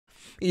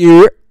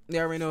Yeah. You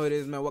already know what it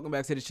is, man. Welcome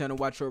back to the channel,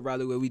 Watch Your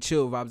Rally, where we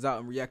chill, vibes out,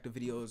 and react to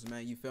videos,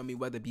 man. You feel me?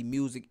 Whether it be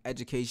music,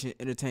 education,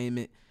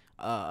 entertainment,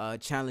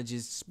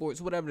 challenges, sports,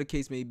 whatever the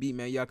case may be,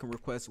 man. Y'all can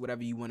request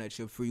whatever you want at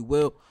your free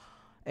will.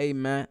 Hey,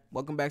 man,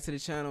 welcome back to the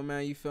channel,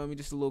 man. You feel me?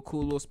 Just a little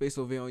cool little space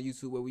over here on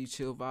YouTube where we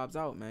chill, vibes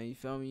out, man. You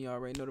feel me? You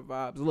already know the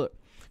vibes. Look,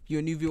 if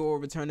you're a new viewer or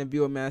returning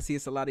viewer, man, I see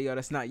it's a lot of y'all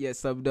that's not yet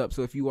subbed up.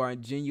 So if you are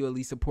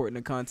genuinely supporting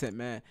the content,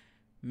 man,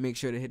 make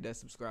sure to hit that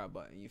subscribe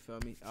button. You feel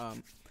me?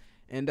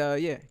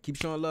 Yeah, keep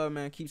showing love,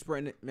 man. Keep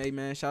spreading it, hey,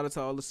 man. Shout out to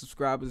all the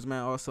subscribers,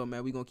 man. Also,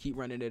 man, we gonna keep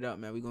running it up,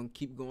 man. We gonna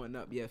keep going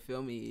up. Yeah,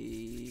 feel me?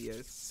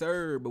 Yes,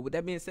 sir. But with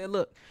that being said,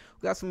 look,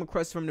 we got some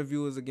requests from the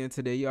viewers again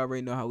today. You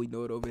already know how we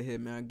do it over here,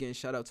 man. Again,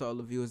 shout out to all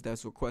the viewers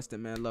that's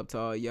requesting, man. Love to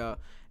all y'all.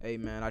 Hey,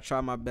 man, I try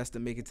my best to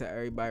make it to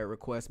everybody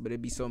request, but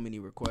it be so many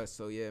requests.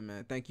 So yeah,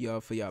 man, thank y'all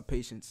for y'all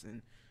patience,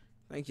 and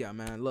thank y'all,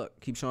 man. Look,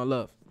 keep showing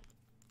love.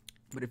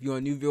 But if you're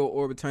a new viewer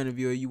or returning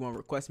viewer, you want to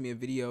request me a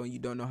video and you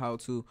don't know how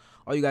to,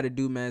 all you got to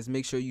do, man, is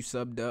make sure you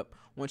subbed up.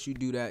 Once you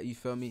do that, you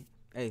feel me?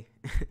 Hey,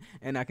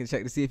 and I can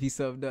check to see if he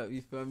subbed up,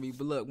 you feel me?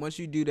 But look, once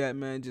you do that,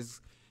 man,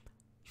 just,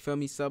 you feel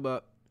me, sub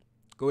up,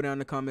 go down in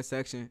the comment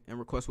section and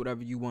request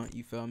whatever you want,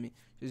 you feel me?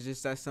 It's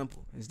just that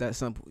simple. It's that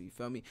simple, you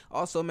feel me?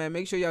 Also, man,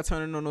 make sure y'all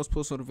turning on those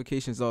post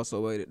notifications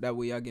also. That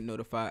way y'all get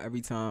notified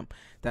every time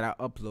that I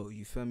upload,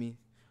 you feel me?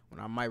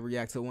 When I might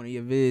react to one of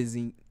your vids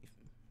and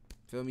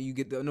feel me, you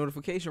get the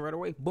notification right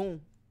away.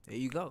 Boom, there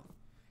you go.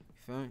 You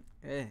feel me?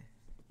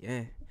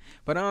 Yeah.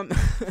 But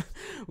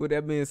with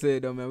that being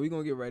said, though, man, we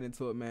gonna get right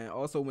into it, man.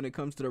 Also, when it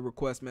comes to the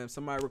request, man, if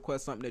somebody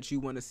requests something that you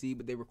want to see,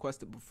 but they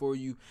requested before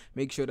you,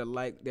 make sure to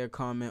like their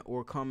comment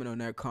or comment on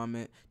their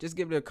comment. Just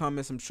give their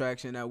comment some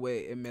traction. That way,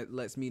 it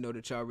lets me know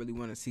that y'all really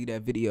want to see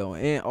that video.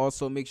 And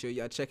also, make sure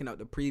y'all checking out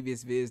the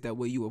previous vids. That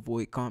way, you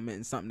avoid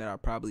commenting something that I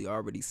probably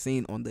already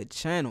seen on the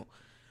channel.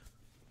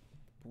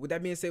 With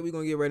that being said, we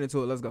gonna get right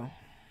into it. Let's go.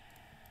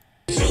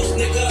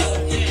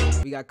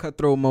 We got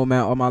Cutthroat mode,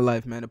 man, all my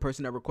life, man. The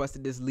person that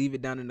requested this, leave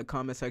it down in the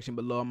comment section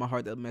below. On my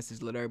heart, that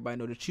message, let everybody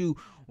know that you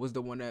was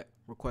the one that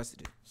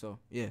requested it. So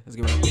yeah, let's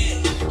get right into it.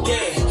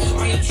 Yeah,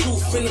 I'm the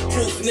truth and the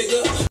proof,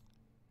 nigga.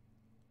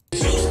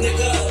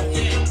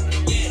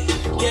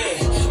 Yeah,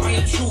 I'm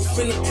the truth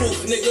and the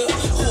proof, nigga.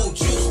 Who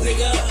juice,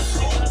 nigga?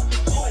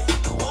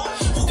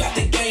 Who got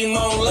the game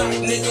on lock,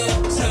 nigga?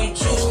 Tell them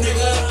juice,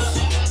 nigga.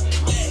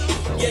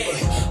 Yeah.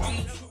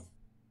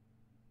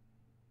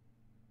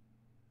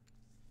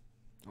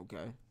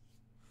 Okay.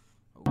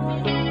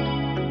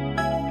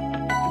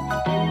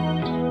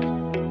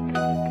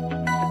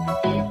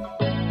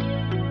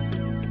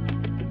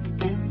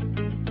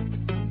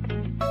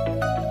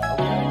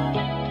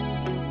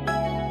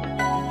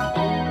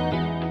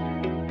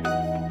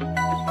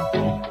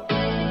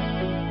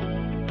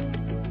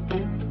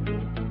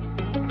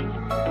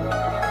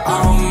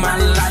 All my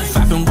life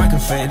I've been working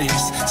for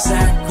this.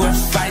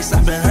 Sacrifice,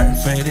 I've been hurting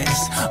for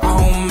this.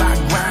 On my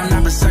grind,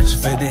 I've been searching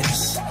for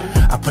this.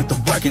 I put the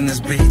work in this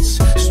bitch.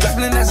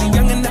 Struggling as a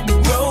youngin' that be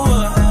grow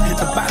up. Hit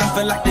the bottom,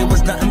 felt like there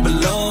was nothing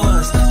below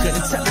us.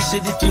 Couldn't tell the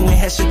shit if you ain't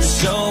had shit to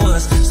show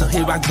us. So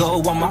here I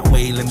go on my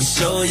way, let me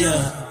show ya.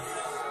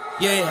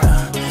 Yeah,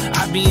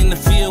 I be in the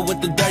field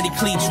with the dirty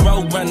cleats,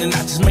 road running.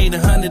 I just made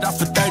 100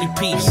 off a 30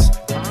 piece.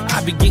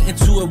 I be getting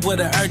to it with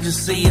an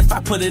urgency. If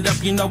I put it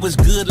up, you know it's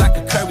good like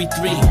a Curry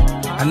 3.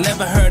 I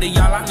never heard of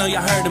y'all, I know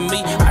y'all heard of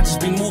me. I just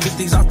be moving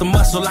things off the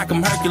muscle like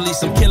I'm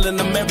Hercules. I'm killing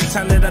them every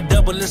time that I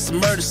double, it's a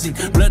murder scene.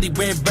 Bloody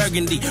red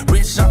burgundy,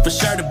 rich off for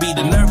sure to be.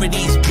 The nerve of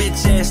these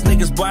bitch ass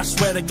niggas, boy, I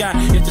swear to God.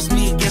 If it's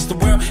me against the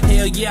world,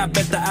 hell yeah, I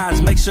bet the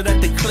odds. Make sure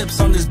that the clips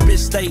on this bitch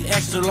stay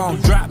extra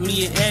long. Drop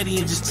me an Eddie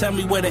and just tell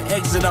me where the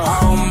exit are.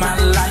 All my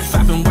life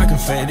I've been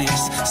working for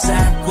this.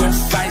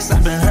 Sacrifice,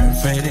 I've been hurting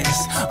for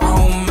this.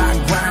 On my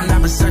grind,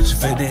 I've been searching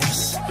for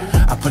this.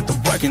 I put the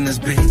work in this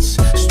bitch.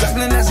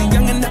 Struggling as a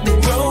youngin' that be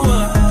grow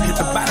up. Hit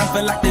the bottom,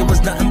 felt like there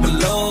was nothing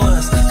below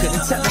us.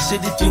 Couldn't tell the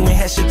shit if you ain't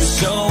had shit to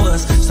show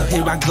us. So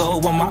here I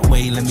go on my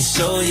way, let me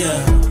show ya.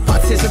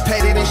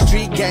 Participated in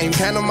street games,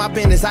 handle my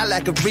business, I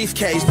lack a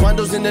briefcase.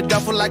 Bundles in the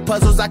duffel like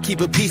puzzles, I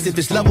keep a piece. If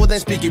it's level, then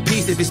speak your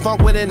piece. If it's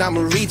funk with it,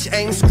 I'ma reach,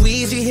 aim,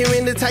 squeeze. You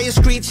hearing the tire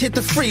screech, hit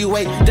the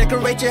freeway.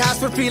 Decorate your house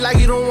for free like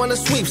you don't wanna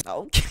sweep.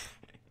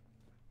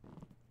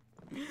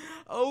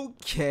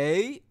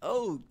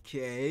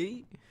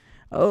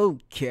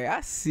 Okay,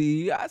 I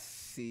see,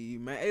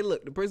 man. Hey,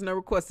 look, the person that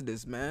requested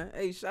this, man.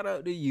 Hey, shout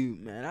out to you,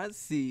 man. I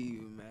see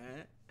you,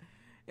 man.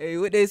 Hey,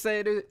 what they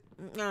say?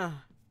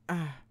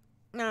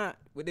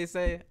 What they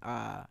say?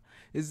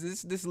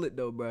 Is this lit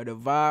though, bro? The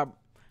vibe,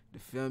 the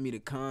feel me, the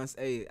cons.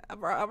 Hey, I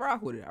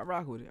rock with it.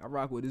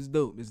 It's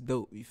dope.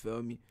 You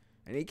feel me?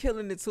 And they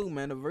killing it too,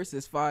 man. The verse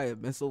is fire,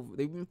 man. So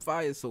they've been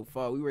fire so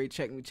far. We ready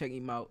to check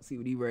him out, see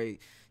what he ready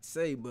to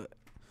say, but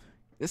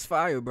it's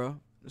fire, bro.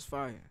 It's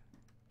fire.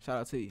 Shout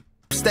out to you.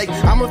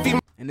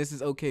 And this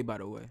is okay, by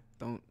the way.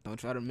 Don't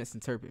try to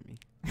misinterpret me.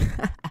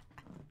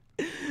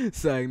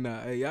 Saying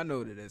nah, hey, y'all know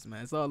what it is,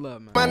 man. It's all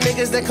love, man. My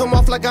niggas that come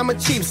off like I'm a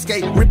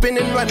cheapskate, ripping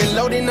and running,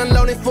 loading,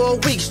 unloading for a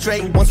week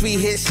straight. Once we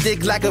hit,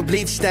 stick like a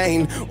bleach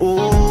stain.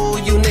 Ooh,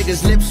 you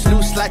niggas lips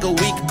loose like a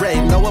weak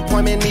braid. No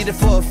appointment needed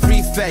for a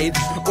free fade.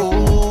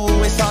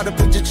 Ooh, it's hard to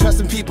put your trust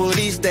in people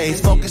these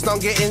days. Focused on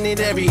getting it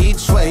every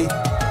each way.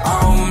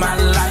 All my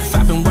life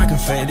I've been working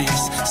for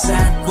this.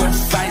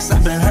 Sacrifice,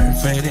 I've been hurting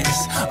for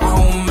this.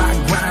 On my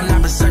grind,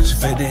 I've been searching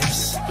for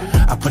this.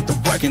 I put the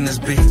work in this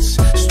bitch.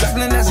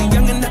 Struggling as a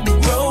youngin' at the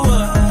grow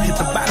up. Hit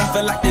the bottom,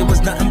 felt like there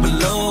was nothing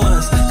below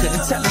us.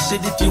 Couldn't tell us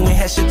shit if you ain't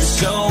had shit to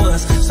show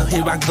us. So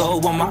here I go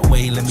on my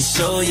way, let me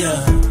show ya.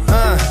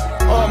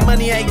 All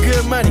money ain't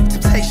good money.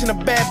 Temptation a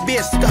bad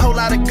bitch, took a whole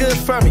lot of good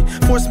from me.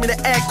 Forced me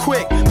to act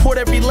quick, poured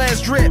every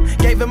last drip,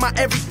 gave him my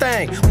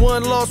everything.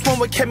 One lost one,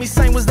 what kept me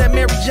sane was that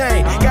Mary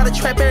Jane. Gotta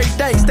trap every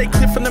day, stay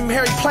clear from them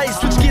hairy plates.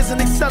 Switch gears and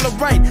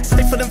accelerate,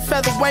 stay for them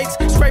featherweights.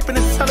 Scraping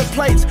and selling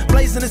plates,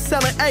 blazing and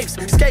selling apes.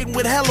 Skating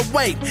with hella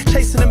weight,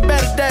 chasing them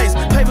better days.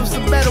 Paving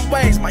some better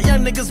ways, my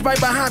young niggas right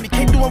behind me.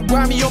 Can't do them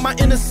grimy on my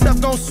inner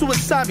self, gon'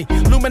 suicide me.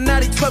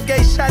 Illuminati, 12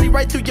 gauge shotty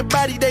right through your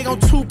body. They gon'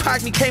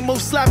 Tupac me, can't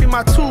move sloppy,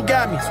 my tool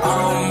got me.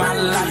 All my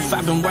life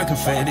I've been working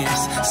for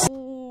this.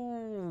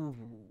 Ooh.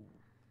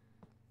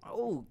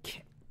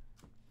 Okay.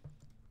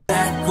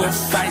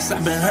 Sacrifice,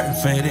 I've been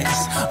hurting for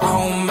this.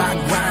 On my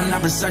grind,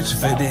 I've been searching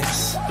for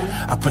this.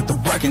 I put the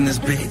work in this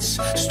bitch.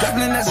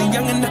 Struggling as a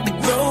youngin' at the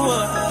grow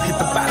up. Hit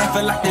the bottom,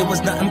 felt like there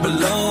was nothing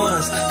below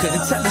us.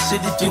 Couldn't tell us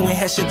shit if you ain't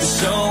had shit to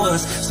show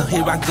us. So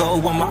here I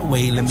go on my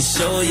way, let me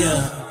show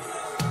ya.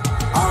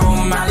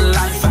 All my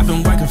life I've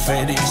been working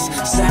for this.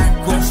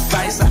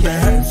 Sacrifice, I've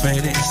been hurting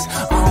for this.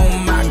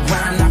 On my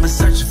grind, I've been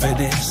searching for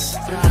this.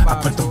 I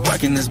put the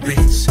work in this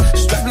bitch.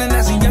 Struggling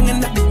as a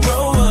youngin' at the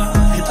grow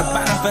up. Hit the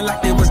bottom, felt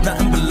like there was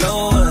nothing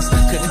below us.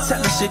 Couldn't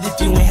tell us shit if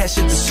you ain't had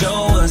shit to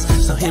show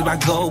us. So here I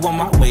go on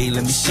my way,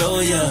 let me show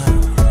ya.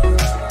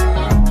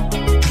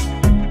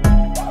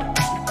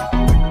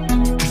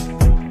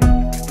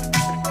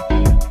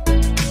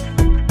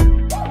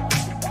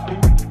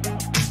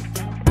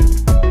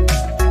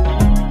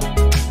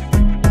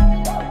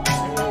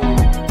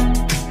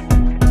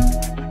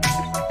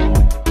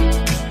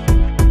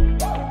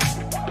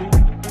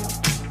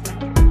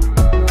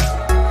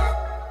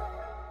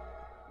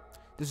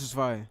 This is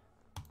fire.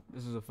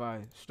 This is a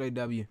fire. Straight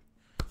W.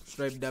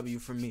 Straight W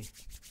from me.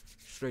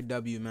 Straight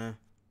W, man.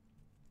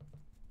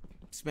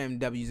 Spam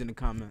W's in the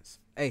comments.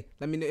 Hey,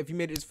 let me know if you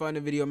made it this far in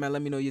the video, man.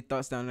 Let me know your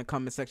thoughts down in the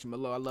comment section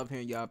below. I love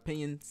hearing y'all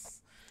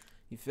opinions.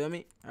 You feel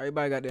me?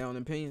 Everybody got their own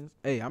opinions.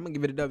 Hey, I'm gonna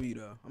give it a W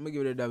though. I'm gonna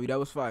give it a W. That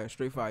was fire.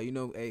 Straight fire. You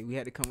know, hey, we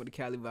had to come with the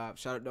Cali vibe.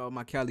 Shout out to all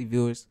my Cali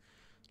viewers.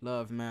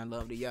 Love, man.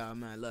 Love to y'all,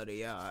 man. Love to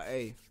y'all.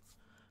 Hey.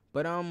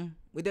 But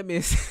with that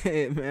being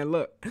said, man,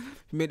 look, if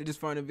you made it this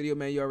far in the video,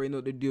 man, you already know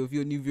what to do. If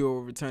you're a new viewer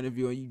or returning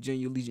viewer and you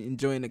genuinely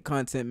enjoying the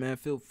content, man,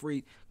 feel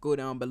free, go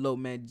down below,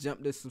 man,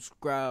 jump the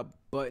subscribe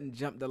button,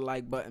 jump the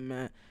like button,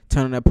 man,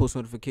 turn on that post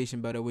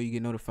notification bell, that way you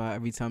get notified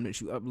every time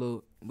that you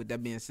upload. With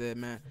that being said,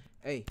 man,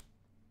 hey,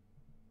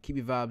 keep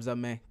your vibes up,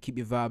 man, keep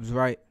your vibes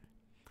right.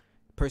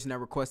 Person that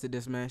requested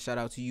this, man, shout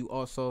out to you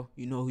also.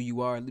 You know who you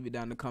are. Leave it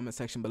down in the comment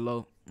section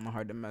below. I'm gonna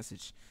heart the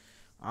message.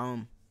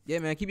 Yeah,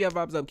 man, keep your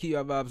vibes up, keep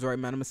your vibes right,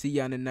 man. I'm gonna see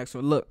y'all in the next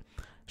one. Look,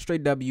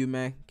 straight W,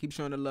 man. Keep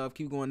showing the love,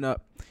 keep going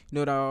up. You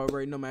know what I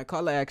already know, man.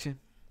 Call to action.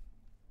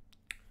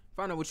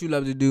 Find out what you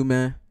love to do,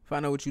 man.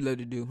 Find out what you love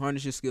to do.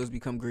 Harness your skills,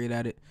 become great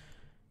at it.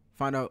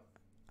 Find out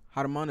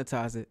how to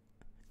monetize it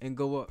and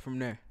go up from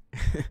there.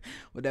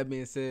 With that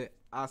being said,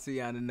 I'll see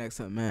y'all in the next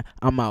one, man.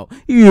 I'm out.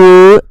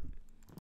 Yeah.